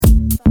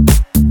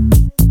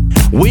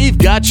we've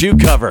got you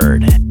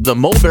covered. The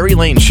Mulberry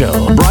Lane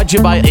Show, brought to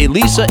you by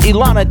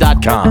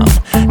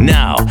ElisaElana.com.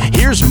 Now,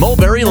 here's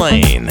Mulberry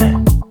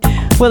Lane.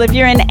 Well, if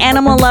you're an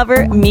animal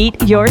lover,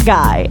 meet your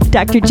guy.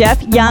 Dr.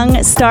 Jeff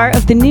Young, star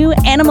of the new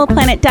Animal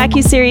Planet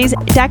docuseries,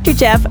 Dr.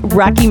 Jeff,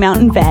 Rocky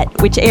Mountain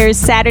Vet, which airs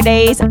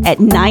Saturdays at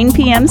 9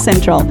 p.m.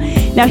 Central.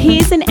 Now,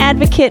 he's an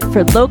advocate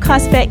for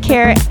low-cost vet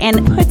care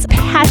and puts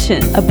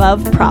passion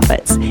above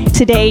profits.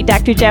 Today,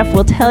 Dr. Jeff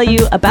will tell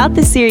you about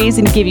the series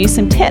and give you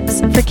some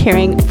tips for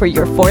caring for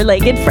your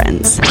four-legged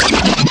friends.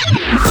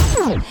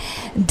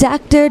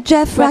 Dr.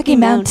 Jeff, Rocky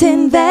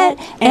Mountain Vet,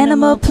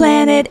 Animal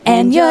Planet,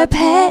 and your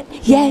pet.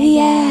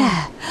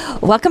 Yeah.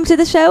 Welcome to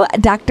the show,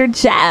 Dr.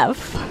 Jeff.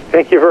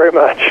 Thank you very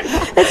much.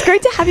 It's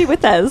great to have you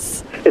with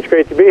us. It's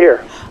great to be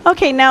here.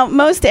 Okay, now,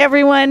 most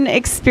everyone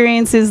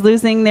experiences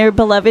losing their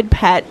beloved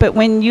pet, but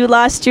when you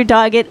lost your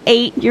dog at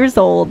 8 years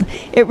old,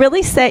 it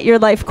really set your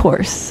life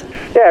course.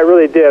 Yeah, it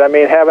really did. I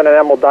mean, having an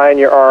animal die in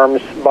your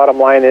arms, bottom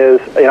line is,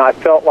 I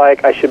felt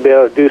like I should be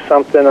able to do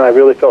something, and I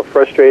really felt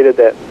frustrated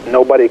that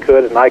nobody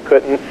could and I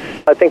couldn't.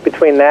 I think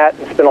between that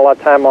and spending a lot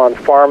of time on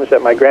farms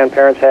that my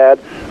grandparents had,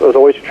 I was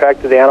always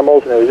attracted to the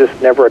animals, and there was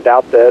just never a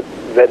doubt that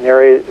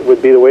veterinary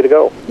would be the way to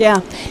go.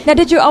 Yeah. Now,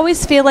 did you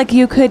always feel like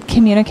you could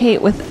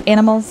communicate with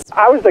animals?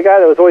 I was the guy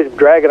that was always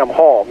dragging them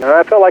home, and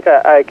I felt like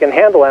I can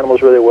handle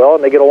animals really well,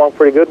 and they get along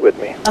pretty good with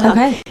me.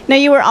 Okay. Now,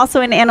 you were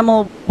also an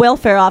animal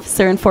welfare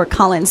officer in Fort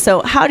Collins,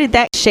 so how did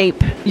that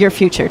shape your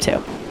future,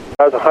 too?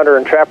 I was a hunter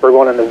and trapper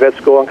going into vet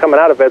school, and coming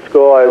out of vet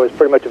school, I was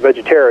pretty much a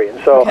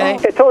vegetarian. So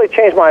It totally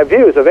changed my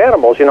views of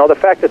animals. The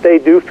fact that they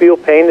do feel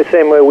pain the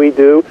same way we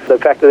do, the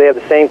fact that they have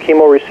the same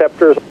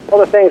chemoreceptors, all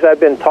the things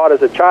I've been taught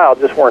as a child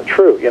just weren't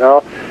true,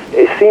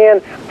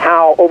 Seeing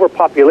how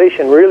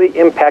overpopulation really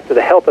impacted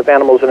the health of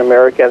animals in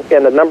America,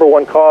 and the number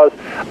one cause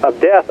of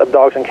death of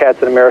dogs and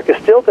cats in America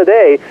still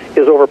today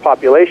is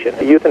overpopulation,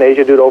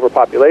 euthanasia due to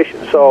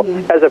overpopulation. So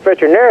as a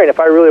veterinarian, if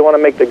I really want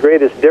to make the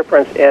greatest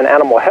difference in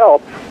animal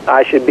health,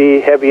 I should be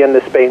heavy in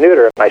the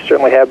spay-neuter. I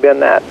certainly have been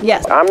that.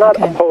 Yes. I'm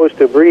not opposed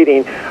to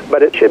breeding,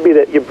 but it should be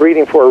that you're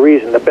breeding for a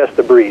reason, the best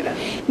of breed.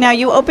 Now,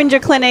 you opened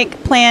your clinic,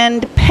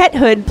 planned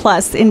Pethood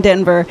Plus in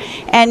Denver,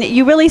 and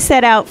you really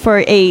set out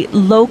for a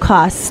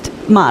low-cost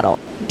model.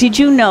 Did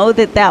you know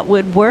that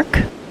would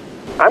work?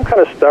 I'm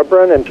kind of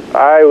stubborn, and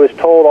I was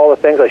told all the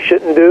things I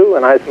shouldn't do,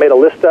 and I made a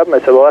list of them. I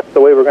said, well, that's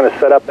the way we're going to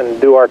set up and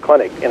do our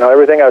clinic.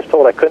 Everything I was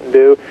told I couldn't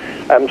do.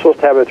 I'm supposed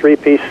to have a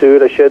three-piece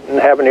suit. I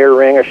shouldn't have an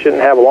earring. I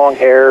shouldn't have long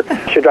hair.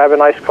 I should drive a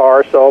nice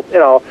car. So,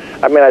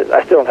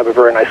 I still don't have a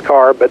very nice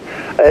car, but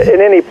at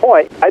any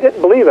point, I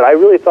didn't believe it. I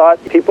really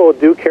thought people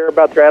do care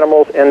about their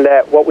animals, and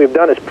that what we've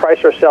done is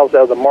price ourselves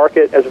out of the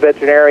market as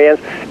veterinarians,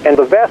 and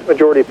the vast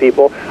majority of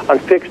people on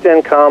fixed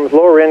incomes,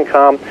 lower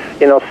income,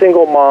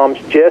 single moms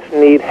just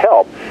need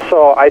help.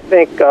 So I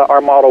think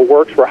our model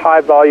works. We're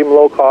high volume,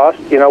 low cost.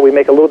 We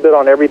make a little bit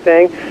on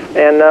everything,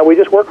 and we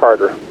just work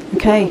harder.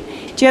 Okay.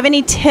 Do you have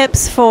any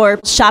tips for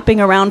shopping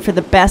around for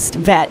the best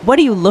vet? What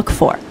do you look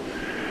for?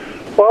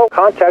 Well,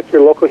 contact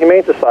your local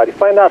humane society.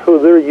 Find out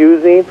who they're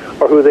using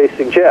or who they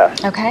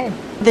suggest. Okay.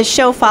 The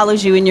show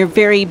follows you in your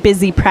very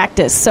busy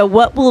practice, so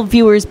what will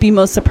viewers be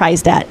most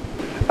surprised at?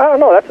 I don't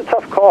know. That's a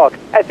tough call.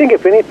 I think,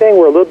 if anything,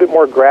 we're a little bit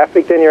more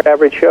graphic than your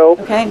average show.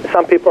 Okay.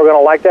 Some people are going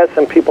to like that.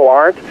 Some people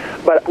aren't.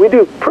 But we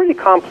do pretty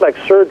complex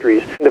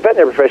surgeries. The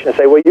veterinary profession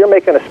say, well, you're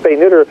making a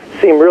spay-neuter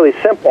seem really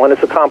simple, and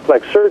it's a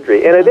complex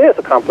surgery. And it is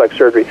a complex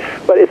surgery.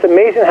 But it's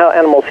amazing how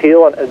animals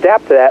heal and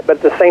adapt to that. But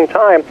at the same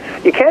time,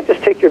 you can't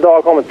just take your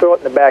dog home and throw it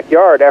in the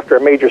backyard after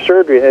a major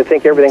surgery and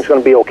think everything's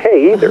going to be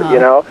okay either,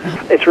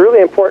 It's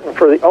really important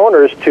for the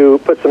owners to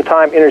put some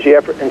time, energy,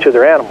 effort into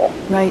their animal.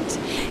 Right.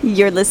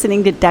 You're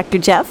listening to Dr.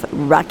 Jeff,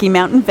 Rocky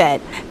Mountain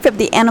Vet, from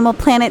the Animal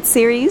Planet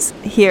series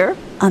here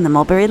on the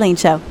Mulberry Lane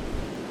Show.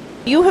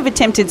 You have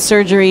attempted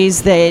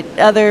surgeries that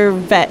other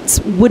vets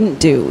wouldn't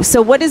do.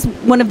 So what is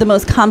one of the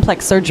most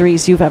complex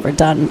surgeries you've ever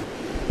done?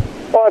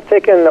 Well, I've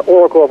taken the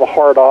oracle of a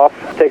heart off,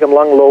 taken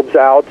lung lobes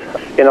out.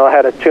 I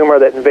had a tumor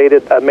that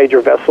invaded a major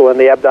vessel in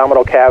the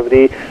abdominal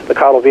cavity, the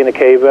caudal vena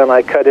cava, and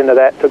I cut into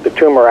that, took the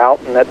tumor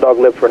out, and that dog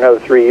lived for another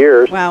 3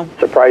 years. Wow.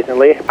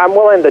 Surprisingly. I'm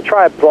willing to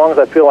try it as long as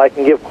I feel I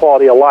can give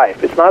quality of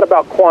life. It's not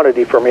about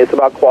quantity for me, it's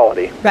about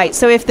quality. Right,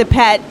 so if the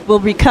pet will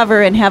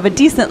recover and have a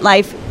decent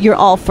life, you're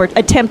all for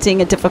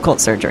attempting a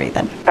difficult surgery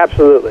then?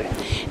 Absolutely.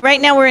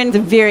 Right now we're in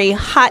the very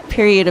hot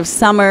period of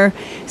summer,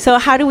 so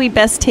how do we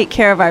best take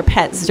care of our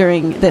pets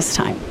during this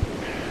time?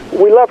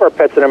 We love our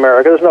pets in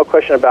America, there's no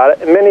question about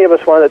it, and many of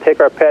us want to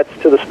take our pets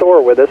to the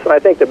store with us, and I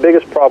think the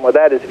biggest problem with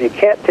that is if you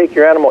can't take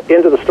your animal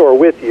into the store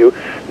with you,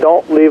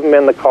 don't leave them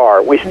in the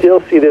car. We still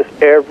see this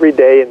every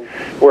day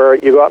where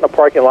you go out in the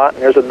parking lot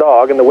and there's a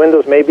dog, and the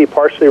windows may be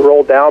partially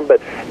rolled down,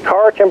 but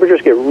car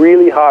temperatures get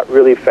really hot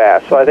really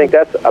fast, so I think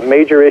that's a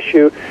major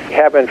issue.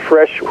 Having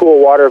fresh,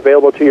 cool water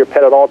available to your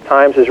pet at all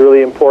times is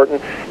really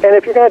important, and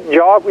if you're going to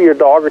jog with your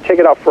dog or take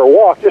it out for a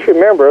walk, just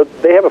remember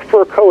they have a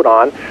fur coat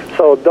on,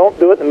 so don't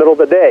do it in the middle of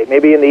the day.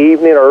 Maybe in the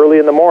evening or early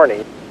in the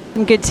morning.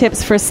 Some good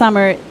tips for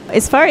summer.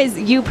 As far as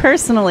you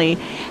personally,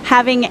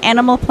 having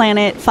Animal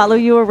Planet follow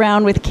you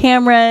around with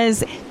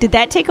cameras, did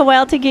that take a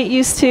while to get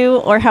used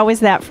to, or how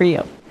was that for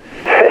you?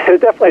 It was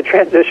definitely a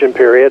transition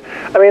period.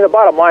 I mean, the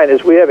bottom line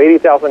is we have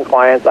 80,000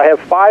 clients. I have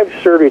 5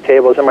 surgery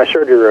tables in my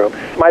surgery room.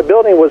 My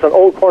building was an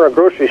old corner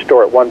grocery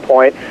store at one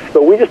point,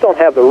 but we just don't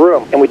have the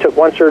room. And we took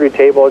one surgery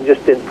table and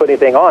just didn't put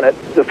anything on it.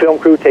 The film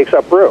crew takes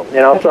up room,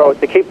 So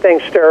to keep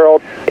things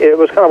sterile, it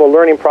was kind of a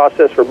learning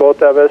process for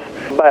both of us.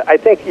 But I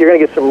think you're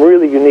going to get some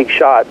really unique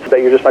shots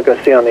that you're just not going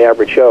to see on the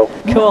average show.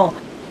 Cool.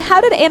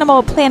 How did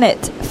Animal Planet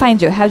find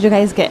you? How did you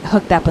guys get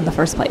hooked up in the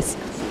first place?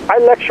 I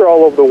lecture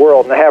all over the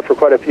world, and I have for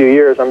quite a few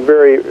years. I'm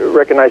very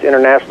recognized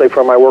internationally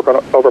for my work on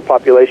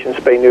overpopulation,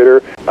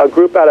 spay-neuter. A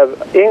group out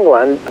of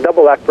England,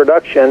 Double Act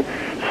Production,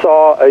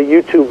 saw a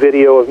YouTube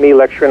video of me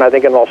lecturing, I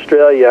think, in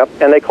Australia,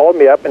 and they called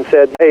me up and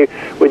said, hey,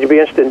 would you be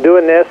interested in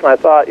doing this? And I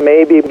thought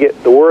maybe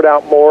get the word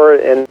out more,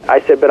 and I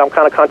said, but I'm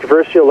kind of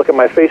controversial. Look at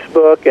my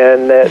Facebook,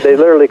 and they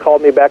literally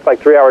called me back like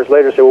 3 hours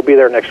later and said, we'll be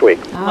there next week.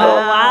 Oh,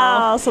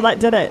 wow. So that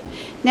did it.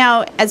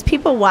 Now, as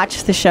people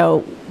watch the show,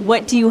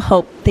 what do you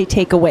hope they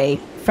take away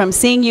from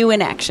seeing you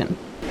in action?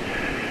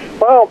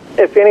 Well,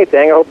 if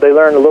anything, I hope they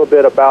learn a little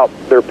bit about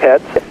their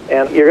pets.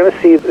 And you're going to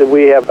see that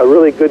we have a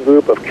really good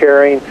group of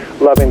caring,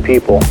 loving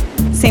people.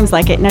 Seems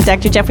like it. Now,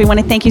 Dr. Jeff, we want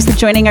to thank you for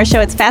joining our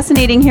show. It's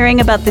fascinating hearing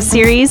about the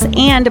series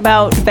and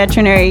about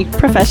veterinary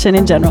profession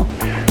in general.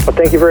 Well,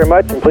 thank you very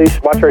much. And please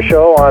watch our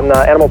show on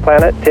Animal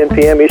Planet, 10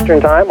 p.m.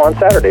 Eastern Time on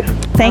Saturdays.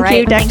 Thank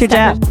you, Dr.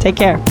 Jeff. Take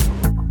care.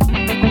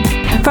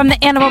 From the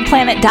Animal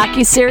Planet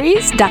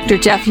docuseries, Dr.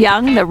 Jeff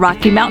Young, the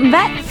Rocky Mountain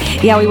vet.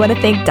 Yeah, we want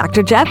to thank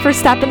Dr. Jeff for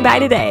stopping by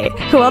today.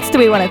 Who else do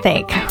we want to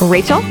thank?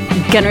 Rachel?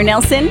 Gunnar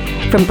Nelson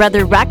from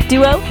Brother Rock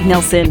Duo,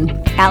 Nelson.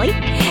 Allie?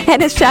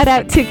 And a shout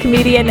out to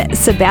comedian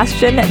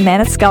Sebastian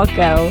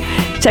Maniscalco.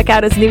 Check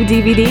out his new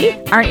DVD,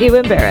 Aren't You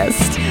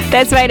Embarrassed?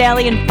 That's right,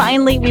 Allie. And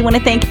finally, we want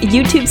to thank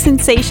YouTube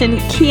sensation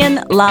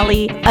Kian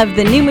Lally of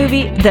the new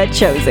movie, The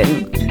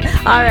Chosen.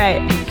 All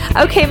right.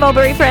 Okay,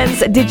 Mulberry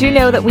friends, did you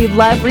know that we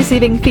love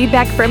receiving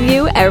feedback from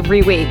you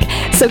every week?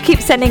 So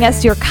keep sending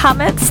us your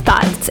comments,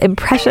 thoughts,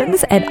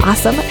 impressions, and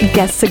awesome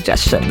guest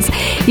suggestions.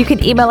 You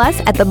can email us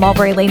at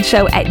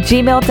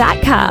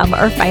themulberrylaneshow@gmail.com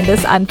or find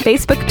us on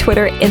Facebook,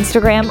 Twitter,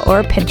 Instagram,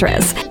 or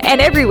Pinterest. And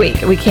every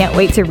week, we can't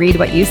wait to read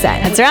what you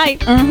send. That's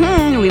right.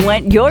 We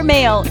want your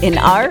mail in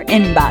our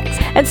inbox.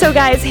 And so,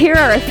 guys, here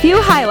are a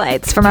few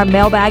highlights from our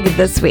mailbag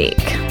this week.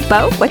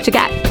 Bo, what you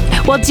got?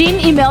 Well, Jean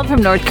emailed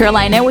from North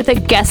Carolina with a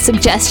guest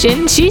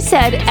suggestion. She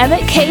said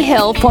Emmett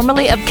Cahill,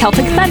 formerly of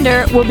Celtic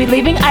Thunder, will be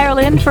leaving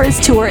Ireland for his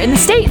tour in the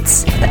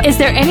States. Is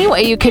there any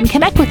way you can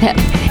connect with him?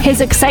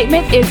 His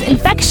excitement is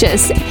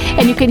infectious,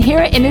 and you can hear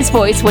it in his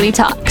voice when he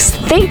talks.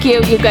 Thank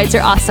you. You guys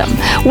are awesome.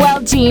 Well,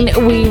 Jean,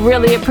 we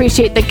really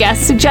appreciate the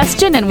guest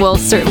suggestion, and we'll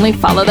certainly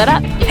follow that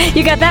up.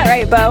 You got that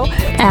right, Bo.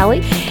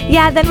 Allie?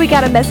 Yeah, then we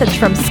got a message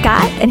from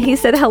Scott, and he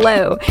said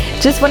hello.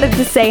 Just wanted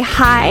to say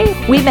hi.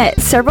 We met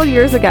several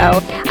years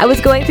ago. I was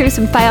going through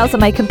some files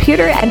on my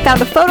computer and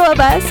found a photo of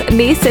us,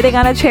 me sitting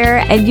on a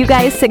chair, and you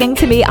guys singing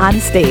to me on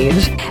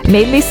stage.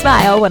 Made me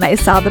smile when I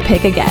saw the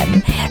pic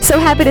again. So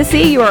happy to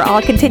see you are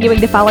all continuing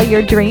to follow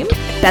your dream.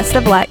 Best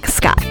of luck,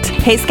 Scott.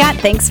 Hey, Scott,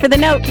 thanks for the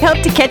note.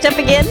 Hope to catch up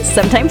again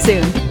sometime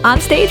soon. On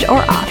stage or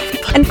off.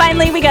 And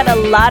finally, we got a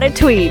lot of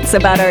tweets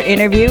about our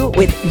interview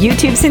with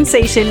YouTube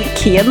sensation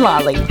Kian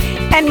Lally.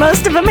 And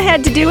most of them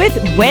had to do with,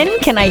 when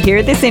can I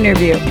hear this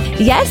interview?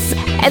 Yes,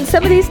 and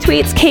some of these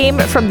tweets came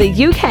from the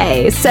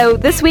UK. So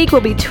this week we'll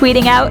be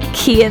tweeting out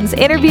Kian's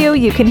interview.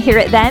 You can hear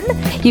it then.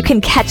 You can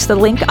catch the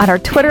link on our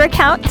Twitter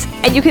account.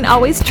 And you can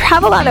always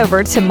travel on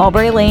over to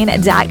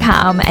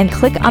mulberrylane.com and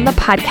click on the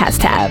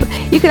podcast tab.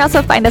 You can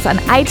also find us on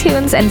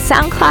iTunes and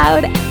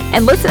SoundCloud.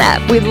 And listen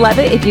up, we'd love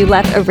it if you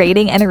left a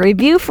rating and a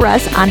review for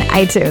us on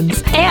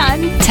iTunes.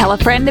 And tell a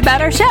friend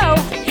about our show.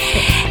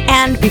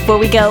 And before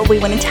we go, we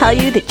want to tell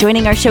you that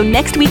joining our show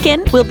next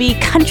weekend will be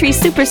country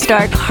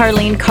superstar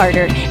Carlene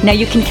Carter. Now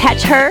you can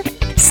catch her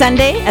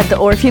Sunday at the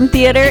Orpheum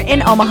Theater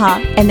in Omaha.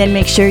 And then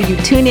make sure you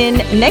tune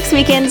in next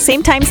weekend,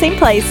 same time, same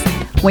place,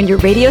 when your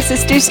radio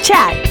sisters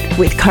chat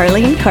with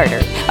Carlene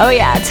Carter. Oh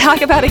yeah,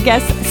 talk about a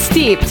guest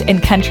steeped in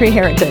country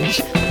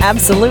heritage.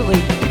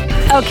 Absolutely.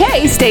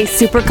 Okay, stay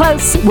super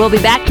close. We'll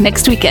be back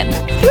next weekend.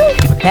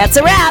 That's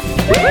a wrap.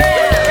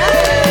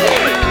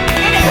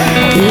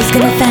 Who's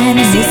gonna find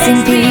a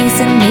missing piece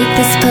and make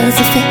this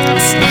puzzle fit?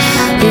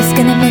 Who's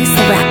gonna miss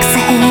the rocks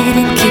ahead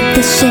and keep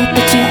the ship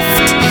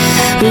adrift?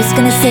 Who's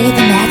gonna say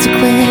the magic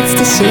words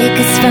to shake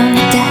us from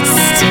the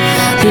dust?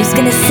 Who's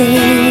gonna save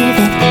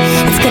it?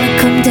 It's gonna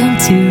come down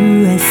to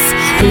us.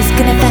 Who's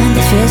gonna find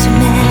the treasure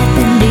map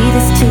and lead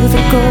us to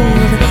the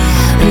gold?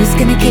 Who's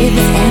gonna give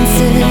us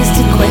answers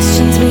to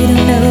questions we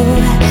don't know?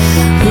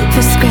 Who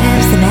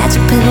prescribes the magic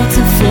pill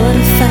to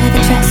fortify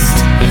the trust?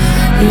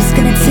 Who's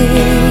gonna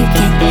take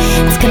it?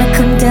 It's gonna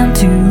come down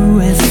to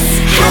us.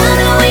 How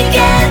do we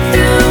get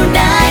through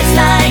nights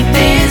like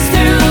this,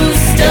 through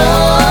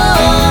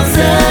storms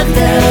of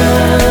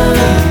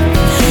love?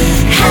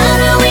 How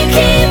do we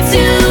keep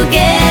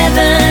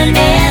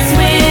togetherness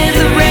with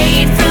the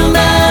rain from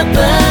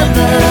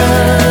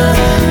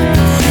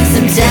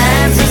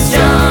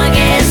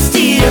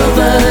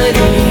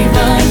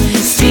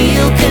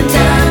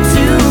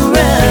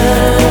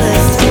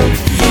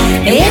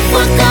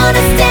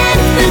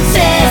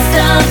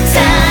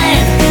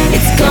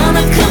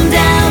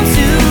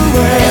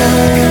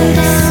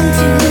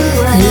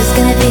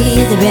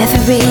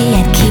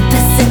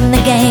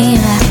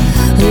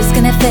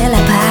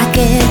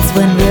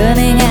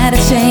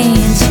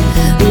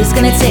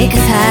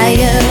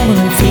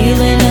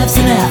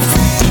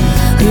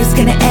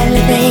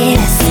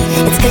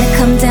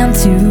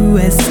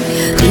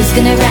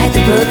Who's gonna write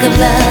the book of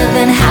love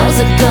and how's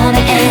it gonna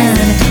end?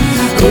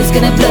 Who's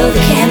gonna blow the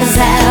candles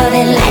out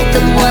and light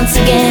them once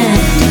again?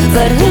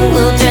 But who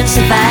will drench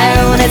the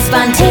fire when it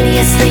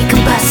spontaneously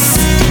combusts?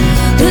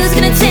 Who's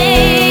gonna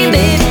tame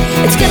it?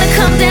 It's gonna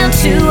come down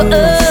to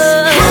us.